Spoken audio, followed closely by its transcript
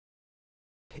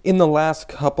In the last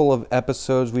couple of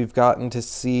episodes, we've gotten to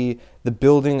see the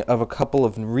building of a couple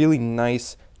of really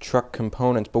nice truck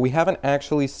components, but we haven't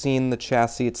actually seen the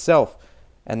chassis itself,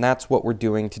 and that's what we're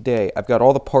doing today. I've got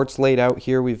all the parts laid out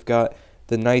here. We've got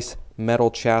the nice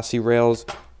metal chassis rails,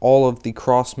 all of the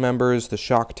cross members, the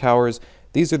shock towers.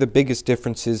 These are the biggest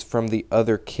differences from the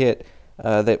other kit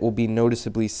that will be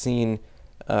noticeably seen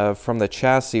from the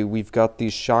chassis. We've got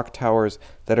these shock towers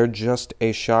that are just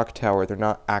a shock tower. They're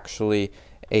not actually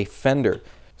a fender.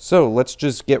 So let's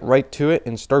just get right to it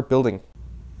and start building.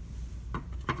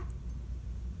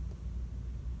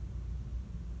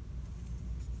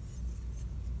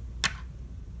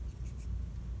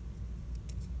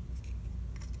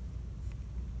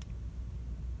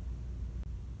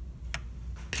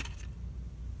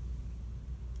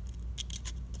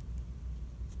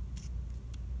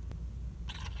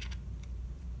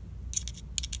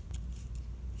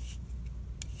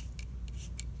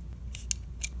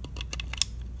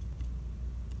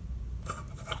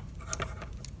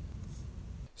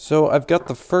 So I've got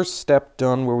the first step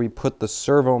done where we put the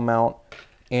servo mount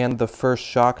and the first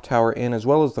shock tower in, as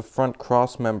well as the front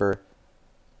cross member.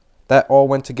 That all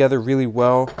went together really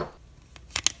well.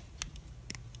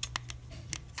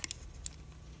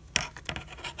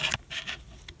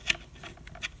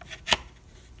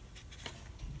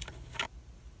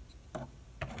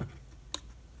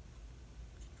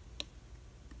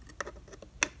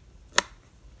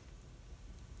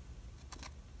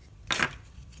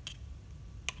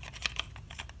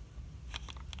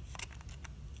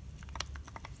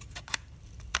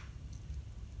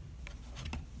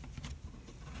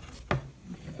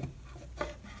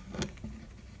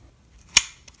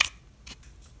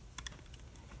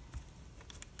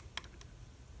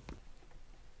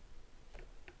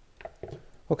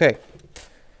 Okay,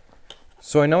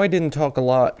 so I know I didn't talk a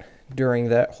lot during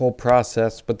that whole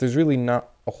process, but there's really not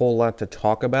a whole lot to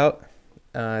talk about.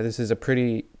 This is a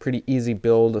pretty easy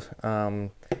build,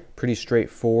 pretty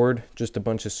straightforward, just a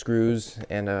bunch of screws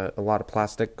and a lot of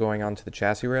plastic going onto the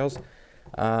chassis rails.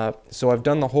 So I've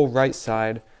done the whole right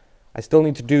side. I still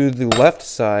need to do the left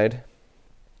side,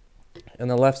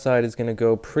 and the left side is going to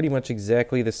go pretty much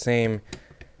exactly the same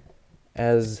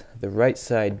as the right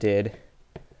side did.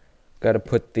 Got to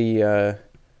put the,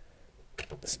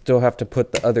 still have to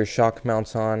put the other shock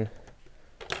mounts on,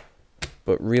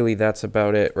 but really that's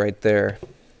about it right there.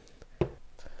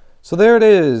 So there it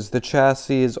is. The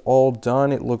chassis is all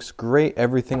done. It looks great.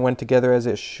 Everything went together as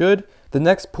it should. The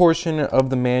next portion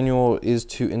of the manual is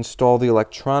to install the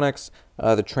electronics,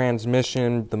 the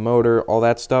transmission, the motor, all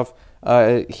that stuff.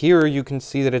 Here you can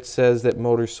see that it says that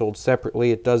motors sold separately.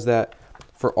 It does that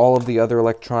for all of the other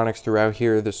electronics throughout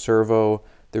here, the servo,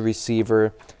 the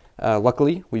receiver.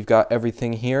 Luckily, we've got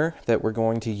everything here that we're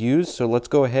going to use, so let's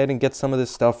go ahead and get some of this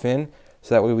stuff in,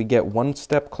 so that way we get one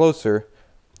step closer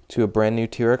to a brand new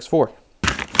TRX-4.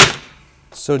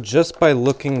 So just by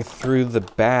looking through the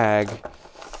bag,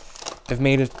 I've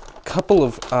made a couple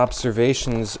of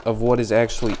observations of what is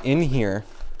actually in here.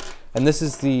 And this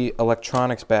is the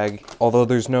electronics bag, although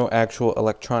there's no actual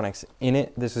electronics in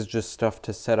it. This is just stuff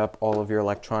to set up all of your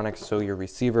electronics, so your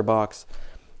receiver box,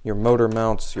 your motor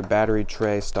mounts, your battery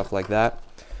tray, stuff like that.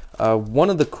 One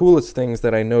of the coolest things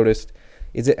that I noticed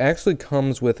is it actually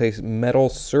comes with a metal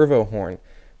servo horn.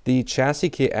 The chassis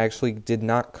kit actually did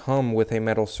not come with a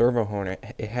metal servo horn.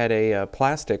 It had a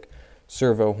plastic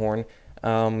servo horn,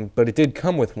 but it did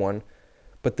come with one.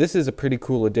 But this is a pretty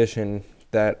cool addition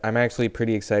that I'm actually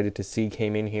pretty excited to see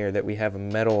came in here, that we have a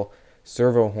metal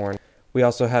servo horn. We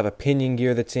also have a pinion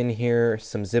gear that's in here,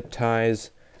 some zip ties,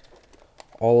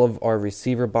 all of our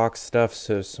receiver box stuff,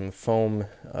 so some foam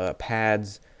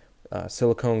pads,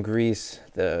 silicone grease,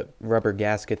 the rubber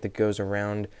gasket that goes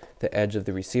around the edge of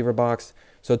the receiver box.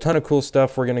 So a ton of cool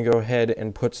stuff. We're going to go ahead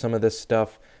and put some of this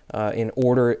stuff in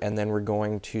order, and then we're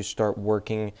going to start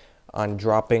working on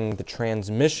dropping the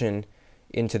transmission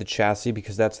into the chassis,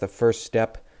 because that's the first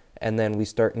step, and then we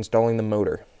start installing the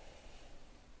motor.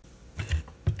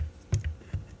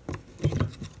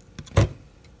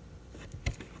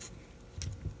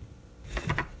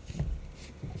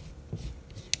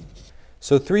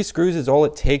 So 3 screws is all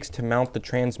it takes to mount the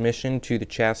transmission to the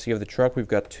chassis of the truck. We've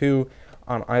got 2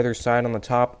 on either side on the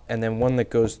top, and then 1 that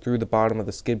goes through the bottom of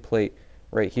the skid plate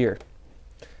right here.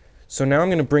 So now I'm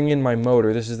going to bring in my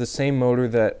motor. This is the same motor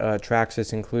that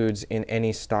Traxxas includes in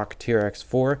any stock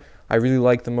TRX-4. I really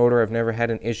like the motor. I've never had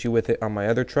an issue with it on my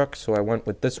other truck, so I went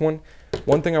with this one.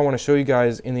 One thing I want to show you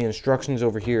guys in the instructions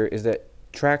over here is that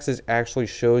Traxxas actually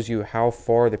shows you how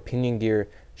far the pinion gear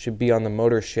should be on the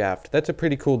motor shaft. That's a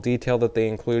pretty cool detail that they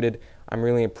included. I'm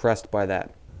really impressed by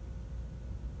that.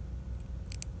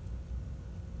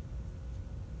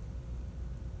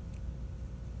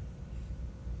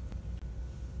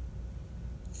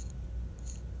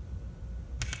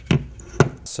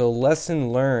 So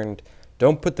lesson learned,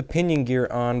 don't put the pinion gear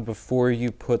on before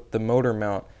you put the motor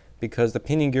mount, because the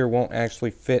pinion gear won't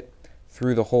actually fit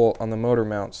through the hole on the motor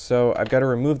mount. So I've got to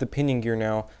remove the pinion gear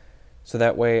now, so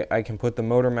that way I can put the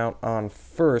motor mount on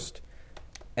first,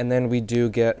 and then we do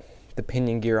get the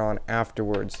pinion gear on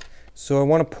afterwards. So I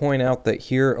want to point out that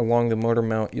here along the motor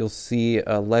mount you'll see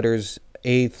letters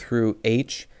A through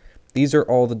H. These are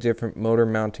all the different motor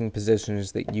mounting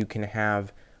positions that you can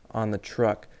have on the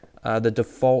truck. The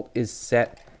default is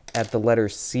set at the letter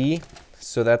C,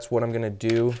 so that's what I'm going to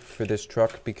do for this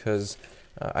truck, because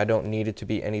I don't need it to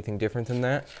be anything different than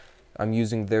that. I'm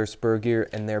using their spur gear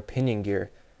and their pinion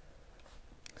gear.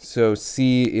 So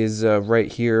C is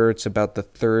right here, it's about the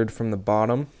third from the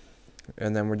bottom,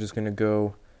 and then we're just going to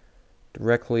go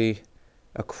directly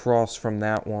across from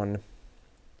that one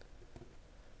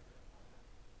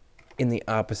in the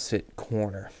opposite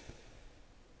corner.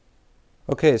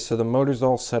 Okay, so the motor's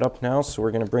all set up now, so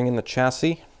we're going to bring in the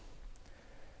chassis,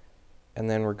 and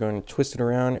then we're going to twist it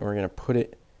around and we're going to put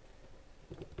it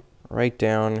right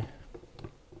down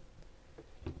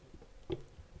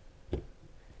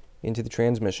into the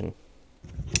transmission.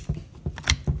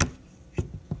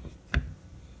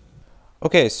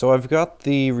 Okay, so I've got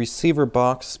the receiver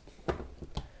box,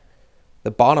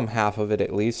 the bottom half of it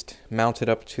at least, mounted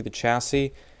up to the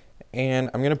chassis, and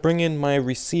I'm going to bring in my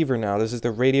receiver now. This is the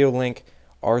RadioLink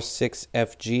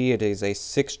R6FG. It is a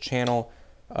 6-channel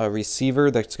receiver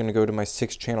that's going to go to my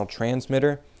 6-channel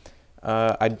transmitter.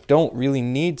 I don't really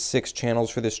need 6 channels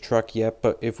for this truck yet,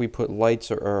 but if we put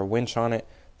lights or a winch on it,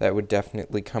 that would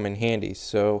definitely come in handy.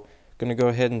 So I'm going to go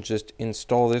ahead and just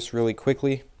install this really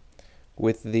quickly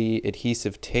with the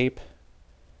adhesive tape.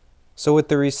 So with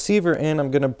the receiver in,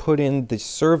 I'm going to put in the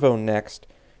servo next.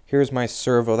 Here's my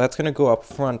servo. That's going to go up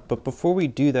front, but before we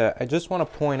do that, I just want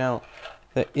to point out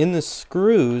that in the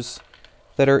screws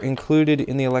that are included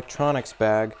in the electronics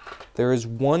bag, there is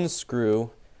one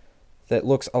screw that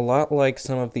looks a lot like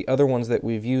some of the other ones that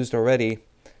we've used already,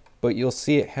 but you'll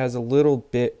see it has a little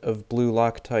bit of blue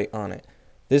Loctite on it.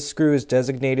 This screw is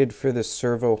designated for the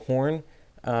servo horn,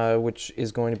 which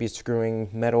is going to be screwing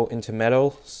metal into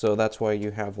metal, so that's why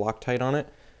you have Loctite on it.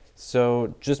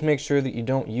 So just make sure that you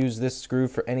don't use this screw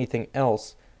for anything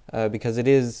else, because it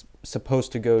is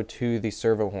supposed to go to the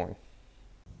servo horn.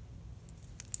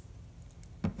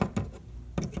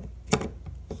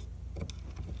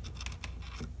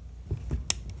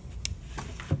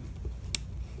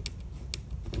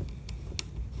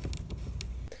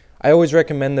 I always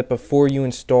recommend that before you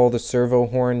install the servo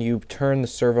horn, you turn the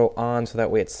servo on so that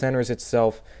way it centers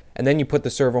itself, and then you put the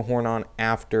servo horn on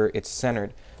after it's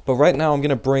centered. But right now I'm going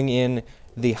to bring in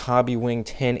the Hobbywing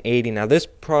 1080. Now this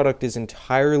product is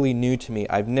entirely new to me.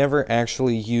 I've never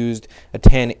actually used a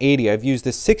 1080. I've used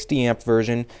the 60 amp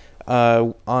version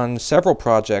on several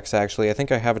projects actually. I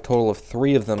think I have a total of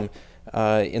 3 of them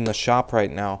in the shop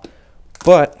right now.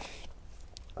 But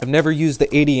I've never used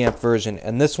the 80 amp version,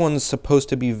 and this one's supposed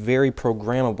to be very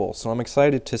programmable, so I'm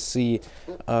excited to see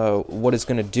what it's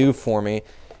going to do for me.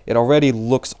 It already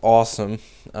looks awesome.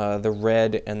 The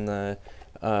red and the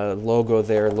logo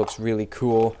there looks really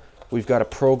cool. We've got a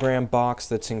program box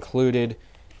that's included.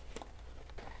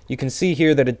 You can see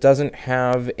here that it doesn't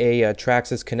have a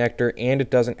Traxxas connector, and it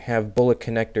doesn't have bullet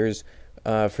connectors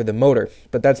for the motor,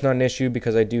 but that's not an issue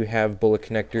because I do have bullet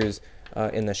connectors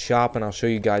in the shop, and I'll show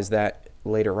you guys that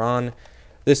later on.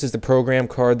 This is the program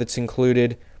card that's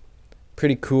included.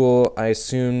 Pretty cool. I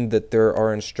assume that there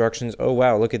are instructions. Oh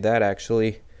wow, look at that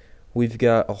actually. We've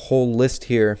got a whole list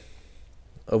here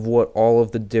of what all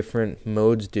of the different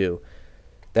modes do.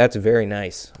 That's very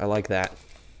nice. I like that.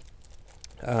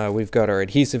 We've got our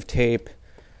adhesive tape.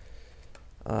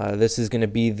 This is going to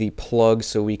be the plug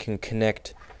so we can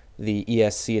connect the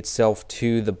ESC itself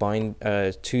to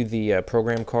the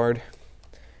program card.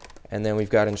 And then we've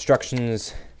got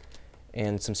instructions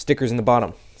and some stickers in the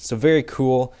bottom. So very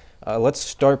cool. Let's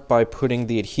start by putting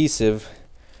the adhesive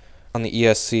on the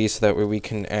ESC so that way we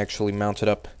can actually mount it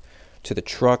up to the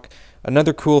truck.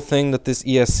 Another cool thing that this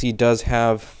ESC does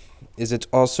have is it's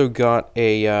also got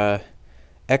a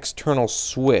external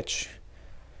switch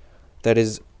that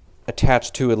is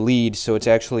attached to a lead, so it's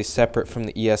actually separate from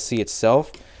the ESC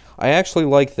itself. I actually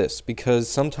like this because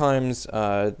sometimes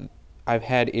I've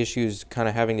had issues kind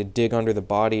of having to dig under the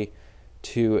body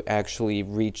to actually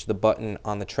reach the button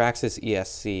on the Traxxas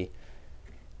ESC.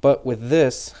 But with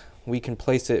this, we can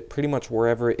place it pretty much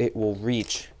wherever it will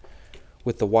reach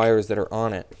with the wires that are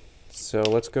on it. So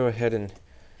let's go ahead and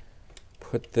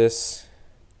put this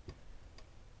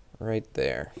right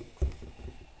there.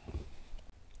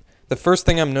 The first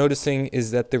thing I'm noticing is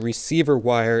that the receiver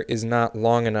wire is not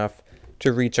long enough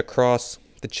to reach across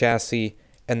the chassis,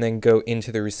 and then go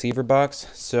into the receiver box.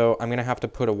 So I'm going to have to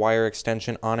put a wire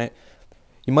extension on it.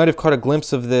 You might have caught a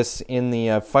glimpse of this in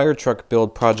the fire truck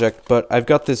build project, but I've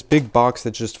got this big box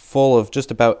that's just full of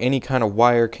just about any kind of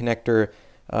wire connector,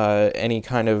 any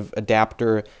kind of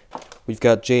adapter. We've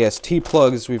got JST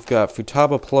plugs, we've got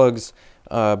Futaba plugs,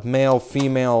 male,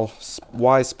 female,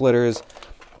 Y splitters.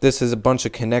 This is a bunch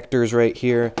of connectors right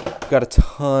here. We've got a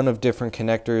ton of different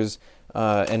connectors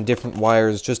and different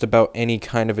wires, just about any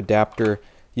kind of adapter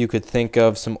you could think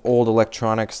of, some old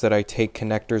electronics that I take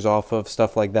connectors off of,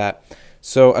 stuff like that.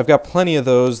 So I've got plenty of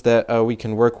those that we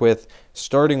can work with,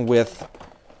 starting with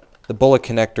the bullet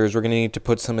connectors. We're going to need to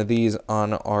put some of these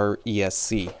on our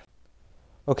ESC.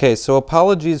 Okay, so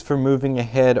apologies for moving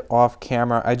ahead off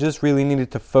camera. I just really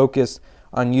needed to focus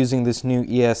on using this new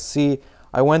ESC.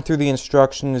 I went through the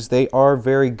instructions. They are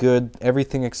very good.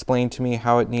 Everything explained to me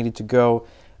how it needed to go.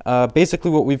 Basically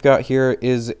what we've got here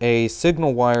is a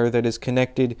signal wire that is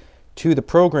connected to the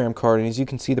program card, and as you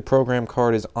can see, the program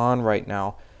card is on right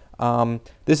now.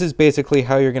 This is basically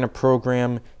how you're going to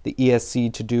program the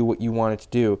ESC to do what you want it to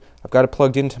do. I've got it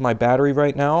plugged into my battery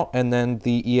right now, and then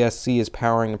the ESC is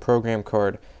powering the program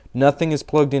card. Nothing is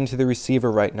plugged into the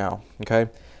receiver right now. Okay,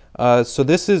 so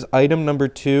this is item number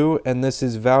 2, and this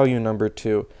is value number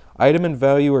 2. Item and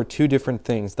value are two different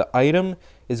things. The item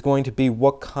is going to be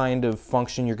what kind of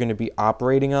function you're going to be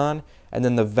operating on, and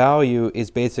then the value is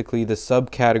basically the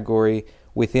subcategory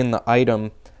within the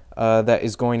item that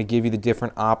is going to give you the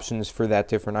different options for that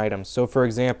different item. So for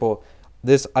example,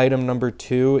 this item number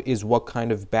 2 is what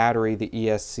kind of battery the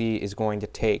ESC is going to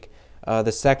take.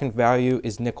 The second value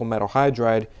is nickel metal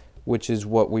hydride, which is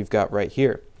what we've got right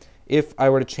here. If I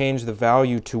were to change the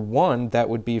value to 1, that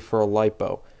would be for a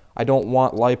LiPo. I don't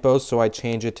want LiPo, so I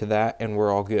change it to that and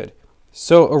we're all good.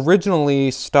 So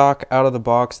originally, stock out of the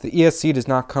box, the ESC does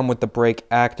not come with the brake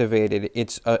activated.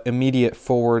 It's immediate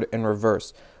forward and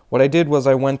reverse. What I did was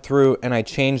I went through and I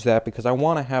changed that because I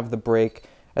want to have the brake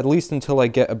at least until I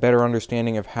get a better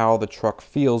understanding of how the truck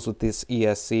feels with this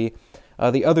ESC.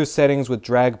 The other settings with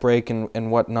drag brake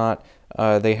and whatnot,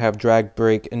 they have drag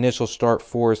brake, initial start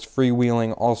force,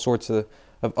 freewheeling, all sorts of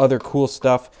other cool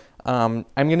stuff. I'm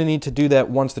going to need to do that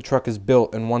once the truck is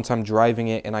built and once I'm driving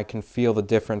it and I can feel the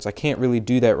difference. I can't really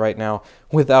do that right now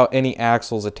without any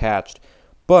axles attached.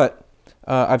 But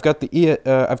I've got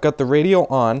the radio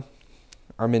on.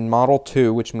 I'm in Model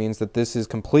 2, which means that this is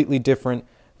completely different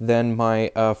than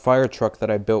my fire truck that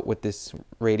I built with this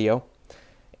radio.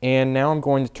 And now I'm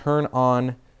going to turn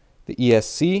on the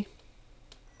ESC.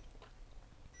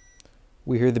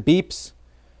 We hear the beeps,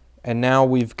 and now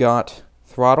we've got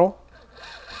throttle.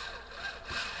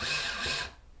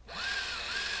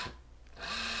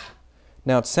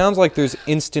 Now it sounds like there's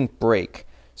instant brake,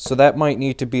 so that might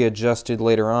need to be adjusted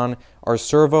later on. Our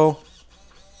servo,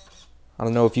 I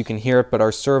don't know if you can hear it, but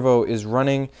our servo is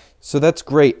running. So that's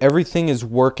great. Everything is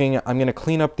working. I'm going to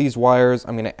clean up these wires.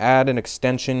 I'm going to add an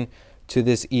extension to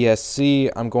this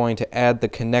ESC. I'm going to add the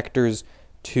connectors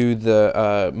to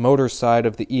the motor side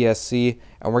of the ESC,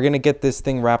 and we're going to get this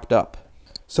thing wrapped up.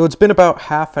 So it's been about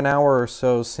half an hour or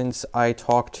so since I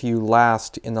talked to you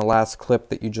last in the last clip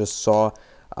that you just saw.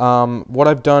 What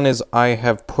I've done is I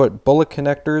have put bullet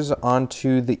connectors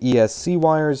onto the ESC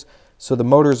wires. So the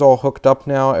motor's all hooked up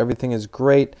now, everything is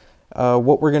great.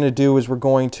 What we're going to do is we're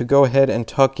going to go ahead and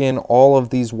tuck in all of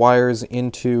these wires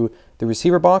into the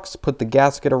receiver box, put the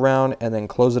gasket around, and then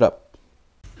close it up.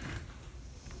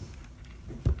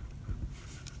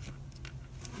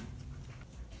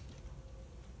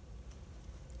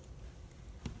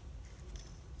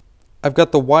 I've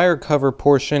got the wire cover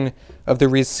portion of the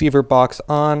receiver box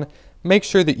on. Make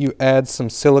sure that you add some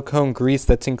silicone grease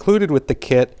that's included with the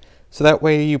kit, so that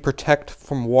way you protect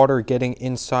from water getting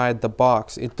inside the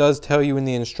box. It does tell you in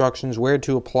the instructions where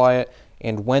to apply it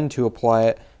and when to apply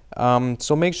it.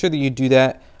 So make sure that you do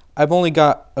that. I've only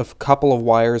got a couple of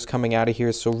wires coming out of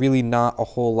here, so really not a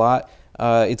whole lot.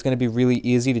 It's going to be really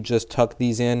easy to just tuck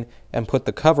these in and put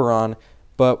the cover on.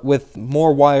 But with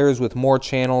more wires, with more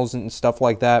channels and stuff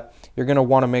like that, you're going to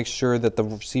want to make sure that the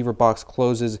receiver box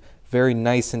closes very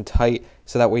nice and tight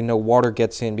so that way no water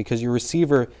gets in, because your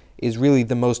receiver is really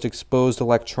the most exposed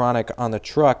electronic on the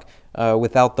truck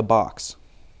without the box.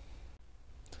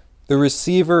 The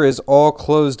receiver is all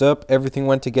closed up. Everything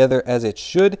went together as it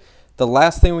should. The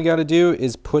last thing we got to do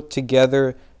is put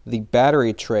together the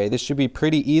battery tray. This should be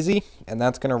pretty easy, and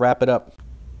that's going to wrap it up.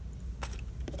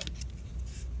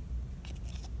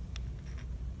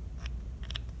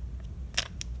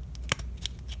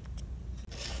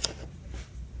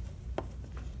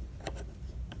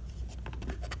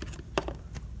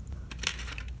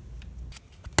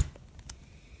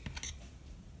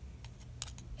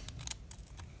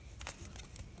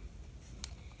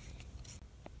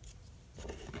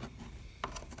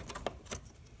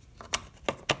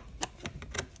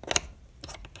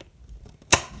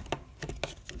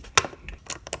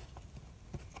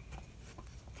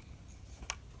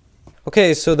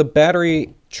 Okay, so the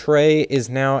battery tray is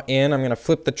now in. I'm going to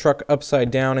flip the truck upside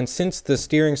down, and since the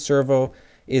steering servo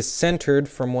is centered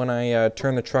from when I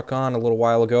turned the truck on a little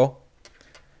while ago,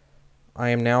 I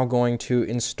am now going to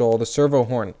install the servo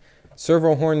horn.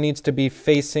 Servo horn needs to be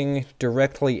facing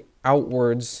directly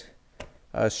outwards,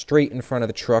 straight in front of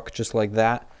the truck, just like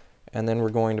that. And then we're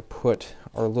going to put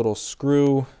our little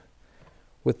screw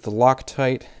with the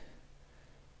Loctite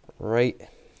right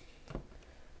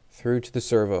through to the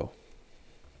servo.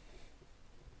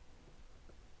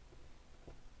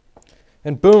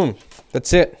 And boom,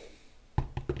 that's it.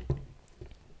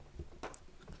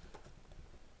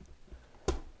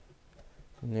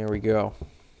 And there we go.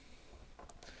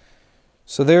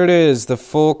 So there it is, the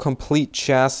full complete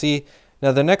chassis.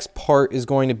 Now the next part is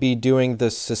going to be doing the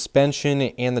suspension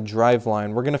and the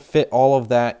driveline. We're going to fit all of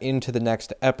that into the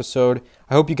next episode.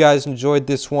 I hope you guys enjoyed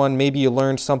this one. Maybe you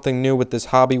learned something new with this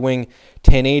Hobbywing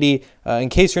 1080. In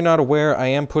case you're not aware, I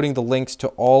am putting the links to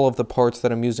all of the parts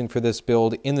that I'm using for this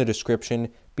build in the description.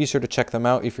 Be sure to check them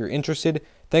out if you're interested.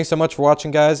 Thanks so much for watching,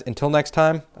 guys. Until next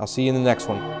time, I'll see you in the next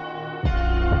one.